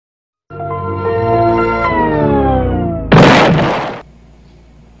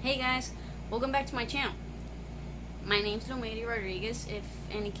Welcome back to my channel. My name's Lumeiry, if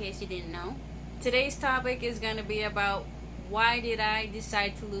in case you didn't know. Today's topic is going to be about why did I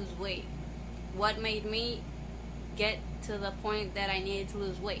decide to lose weight? What made me get to the point that I needed to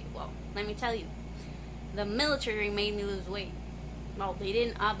lose weight? Well, let me tell you. The military made me lose weight. Well, they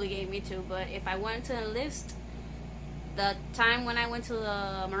didn't obligate me to, but if I wanted to enlist, the time when I went to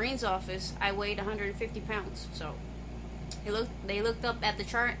the Marines office, I weighed 150 pounds. So they looked up at the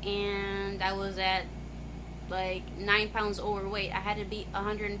chart, and I was at like 9 pounds overweight. I had to be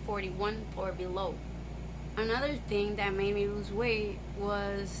 141 or below. Another thing that made me lose weight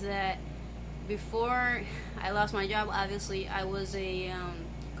was that before I lost my job, obviously, I was a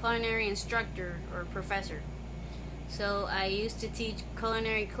culinary instructor or professor. So I used to teach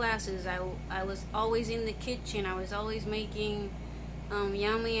culinary classes. I was always in the kitchen. I was always making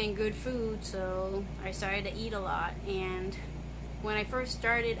yummy and good food, so I started to eat a lot. And when I first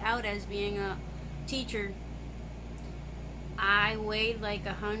started out as being a teacher, I weighed like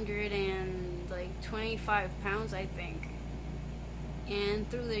 125 pounds, I think. And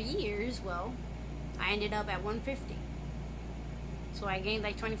through the years, well, I ended up at 150. So I gained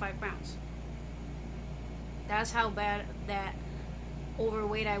like 25 pounds. That's how bad that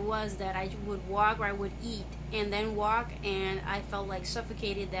overweight I was, that I would walk or I would eat and then walk, and I felt like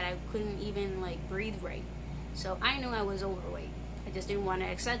suffocated, that I couldn't even like breathe right. So I knew I was overweight. I just didn't want to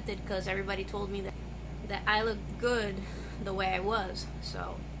accept it because everybody told me that I looked good the way I was.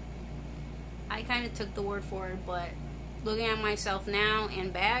 So I kind of took the word for it, but looking at myself now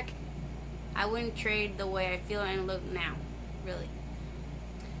and back, I wouldn't trade the way I feel and look now, really.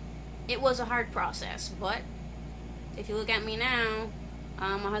 It was a hard process, but if you look at me now,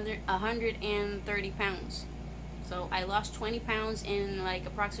 I'm 130 pounds. So I lost 20 pounds in like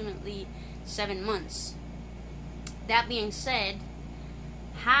approximately 7 months. That being said,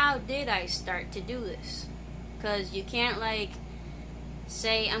 how did I start to do this? Because you can't like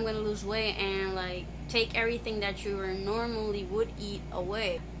say I'm gonna lose weight and like take everything that you normally would eat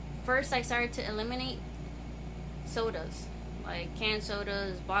away. First, I started to eliminate sodas, like canned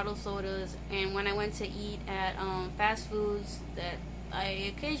sodas, bottled sodas, and when I went to eat at fast foods, that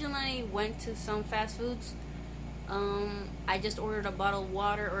I occasionally went to some fast foods, I just ordered a bottle of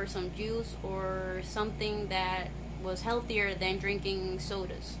water or some juice or something that was healthier than drinking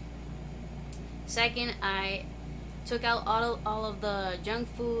sodas. Second, I took out all of the junk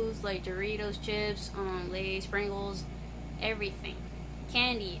foods like Doritos, chips, Lay's, Pringles, everything.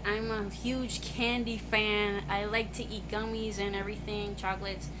 Candy. I'm a huge candy fan. I like to eat gummies and everything,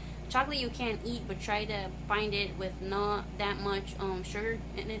 chocolates. Chocolate you can't eat, but try to find it with not that much sugar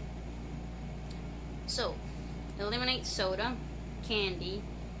in it. So, eliminate soda, candy,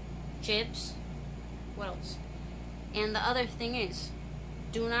 chips, what else? And the other thing is,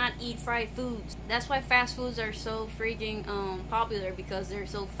 do not eat fried foods. That's why fast foods are so freaking popular, because they're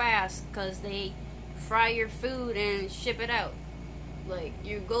so fast, because they fry your food and ship it out. Like,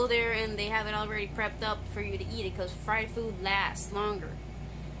 you go there and they have it already prepped up for you to eat it, because fried food lasts longer.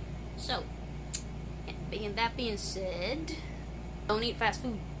 So, that being said, don't eat fast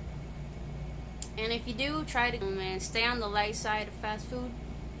food. And if you do, try to stay on the light side of fast food.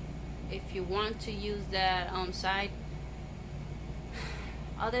 If you want to use that side.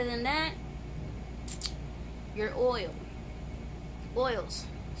 Other than that, your oils.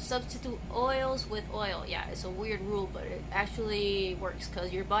 Substitute oils with oil. Yeah, it's a weird rule, but it actually works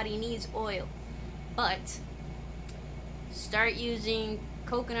because your body needs oil. But start using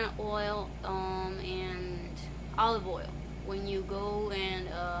coconut oil and olive oil when you go and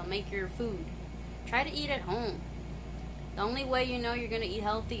make your food. Try to eat at home. The only way you know you're going to eat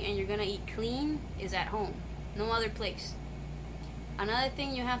healthy and you're going to eat clean is at home. No other place. Another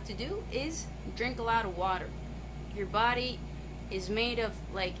thing you have to do is drink a lot of water. Your body is made of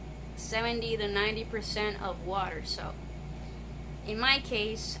like 70 to 90% of water. So in my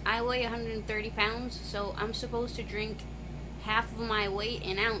case, I weigh 130 pounds, so I'm supposed to drink half of my weight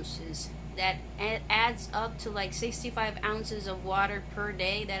in ounces. That adds up to like 65 ounces of water per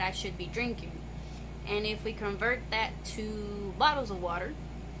day that I should be drinking. And if we convert that to bottles of water,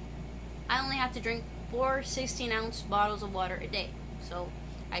 I only have to drink 4 16-ounce bottles of water a day. So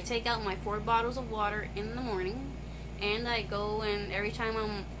I take out my 4 bottles of water in the morning, and I go, and every time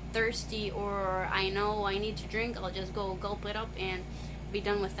I'm thirsty or I know I need to drink, I'll just go gulp it up and be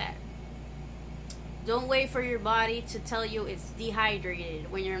done with that. Don't wait for your body to tell you it's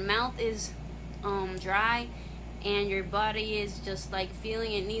dehydrated. When your mouth is dry and your body is just like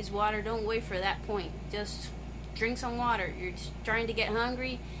feeling it needs water, don't wait for that point. Just drink some water. You're trying to get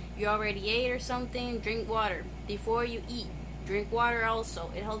hungry, you already ate or something, drink water before you eat. Drink water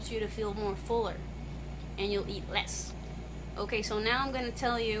also. It helps you to feel more fuller, and you'll eat less. Okay, so now I'm going to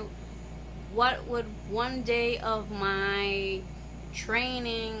tell you what would one day of my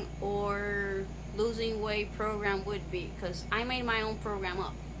training or losing weight program would be, because I made my own program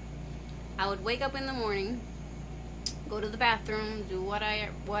up. I would wake up in the morning, go to the bathroom, do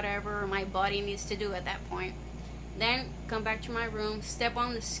whatever my body needs to do at that point, then come back to my room, step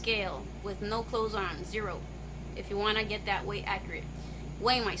on the scale with no clothes on, 0, if you want to get that weight accurate,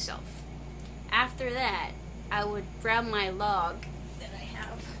 weigh myself. After that, I would grab my log that I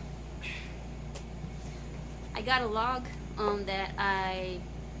have. I got a log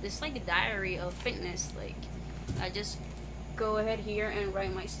it's like a diary of fitness. Like, I just go ahead here and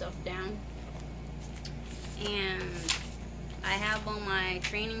write my stuff down, and I have all my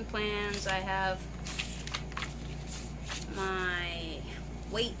training plans. I have my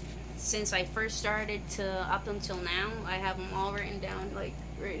weight since I first started to up until now. I have them all written down, like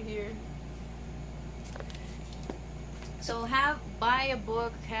right here. So buy a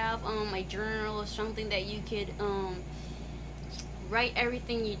book, have my journal or something that you could write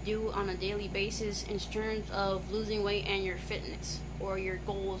everything you do on a daily basis in terms of losing weight and your fitness, or your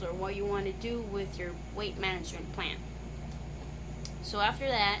goals, or what you want to do with your weight management plan. So after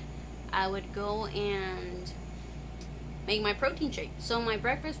that, I would go and make my protein shake. So my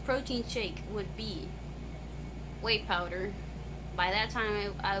breakfast protein shake would be whey powder. By that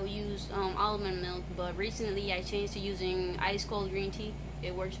time, I used almond milk, but recently I changed to using ice cold green tea.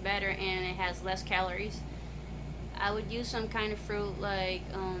 It works better and it has less calories. I would use some kind of fruit like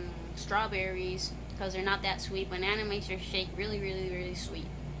strawberries, because they're not that sweet. Banana makes your shake really, really, really sweet.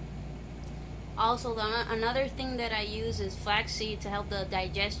 Also, another thing that I use is flaxseed to help the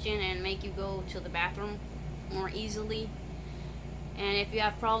digestion and make you go to the bathroom more easily. And if you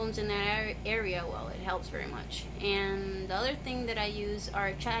have problems in that area, well, it helps very much. And the other thing that I use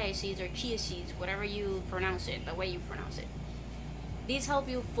are chia seeds, or chia seeds, whatever you pronounce it, the way you pronounce it. These help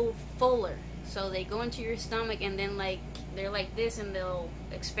you fuller. So they go into your stomach, and then they're like this, and they'll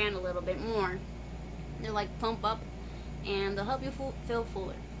expand a little bit more. They're like pump up, and they'll help you feel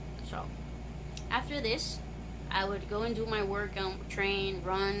fuller. So after this, I would go and do my workout, train,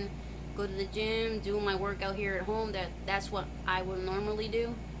 run, go to the gym, do my workout here at home. That's what I would normally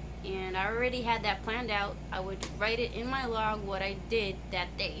do, and I already had that planned out. I would write it in my log what I did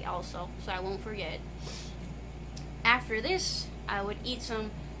that day also, so I won't forget. After this, I would eat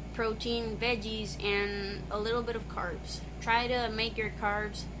some protein, veggies, and a little bit of carbs. Try to make your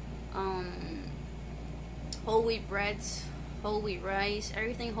carbs whole wheat breads, whole wheat rice,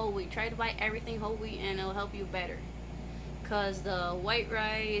 everything whole wheat. Try to buy everything whole wheat, and it'll help you better. Because the white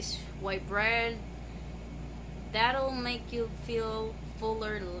rice, white bread, that'll make you feel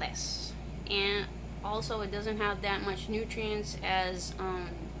fuller less. And also, it doesn't have that much nutrients as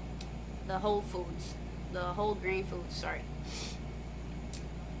the whole foods, the whole grain foods, sorry.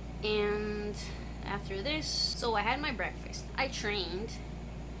 And after this, so I had my breakfast, I trained,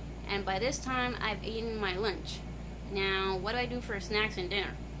 and by this time I've eaten my lunch. Now, what do I do for snacks and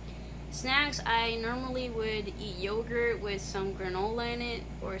dinner? Snacks, I normally would eat yogurt with some granola in it,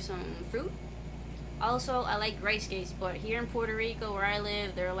 or some fruit. Also, I like rice cakes, but here in Puerto Rico where I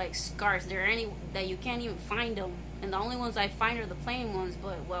live, they're like scarce. There are any that you can't even find them, and the only ones I find are the plain ones.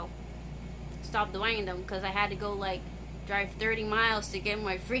 But well, stopped buying them because I had to go drive 30 miles to get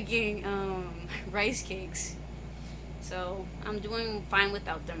my freaking rice cakes. So I'm doing fine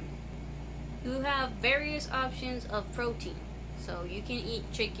without them. You have various options of protein. So you can eat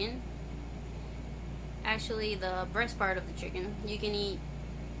chicken, actually the breast part of the chicken. You can eat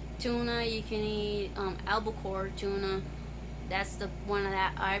tuna, you can eat albacore tuna. That's the one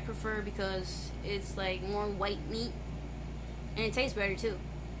that I prefer because it's like more white meat and it tastes better too.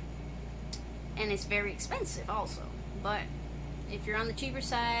 And it's very expensive also. But if you're on the cheaper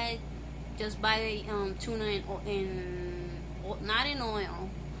side, just buy tuna not in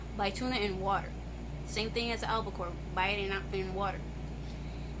oil, buy tuna in water. Same thing as albacore, buy it in water.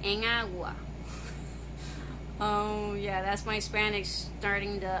 En agua. Yeah, that's my Spanish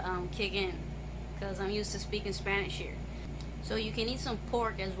starting to kick in, because I'm used to speaking Spanish here. So you can eat some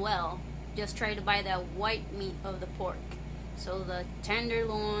pork as well. Just try to buy that white meat of the pork. So the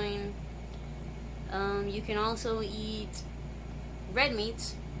tenderloin. You can also eat red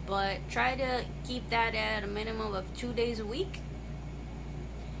meats, but try to keep that at a minimum of 2 days a week.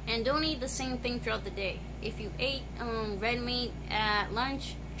 And don't eat the same thing throughout the day. If you ate red meat at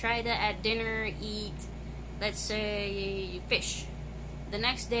lunch, try to at dinner eat, let's say, fish. The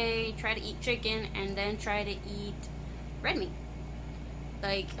next day, try to eat chicken, and then try to eat red meat.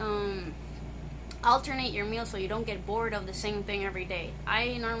 Like, alternate your meals so you don't get bored of the same thing every day.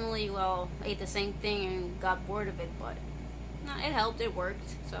 I normally, well, ate the same thing and got bored of it, but no, it helped, it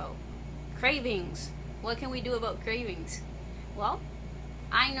worked. So, cravings. What can we do about cravings? Well,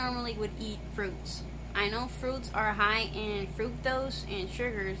 I normally would eat fruits. I know fruits are high in fructose and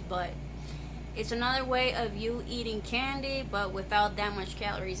sugars, but it's another way of you eating candy, but without that much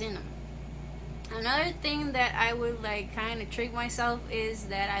calories in them. Another thing that I would like kind of trick myself is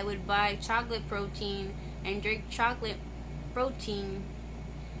that I would buy chocolate protein and drink chocolate protein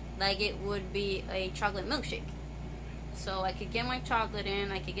like it would be a chocolate milkshake. So I could get my chocolate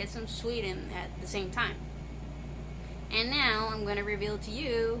in, I could get some sweet in at the same time. And now I'm going to reveal to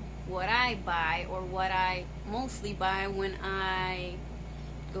you what I buy, or what I mostly buy when I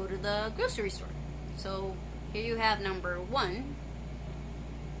go to the grocery store. So here you have number 1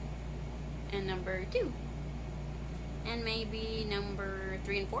 and number 2 and maybe number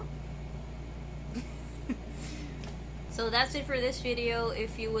 3 and 4. So that's it for this video.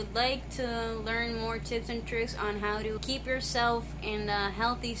 If you would like to learn more tips and tricks on how to keep yourself in a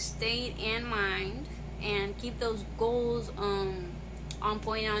healthy state and mind and keep those goals on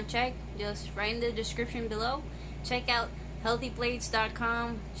point and on check, just write in the description below. Check out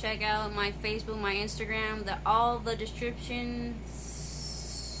health-eplates.com. Check out my Facebook, my Instagram. All the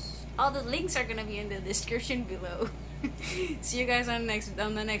links are gonna be in the description below. See you guys on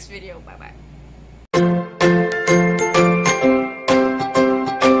the next video. Bye bye.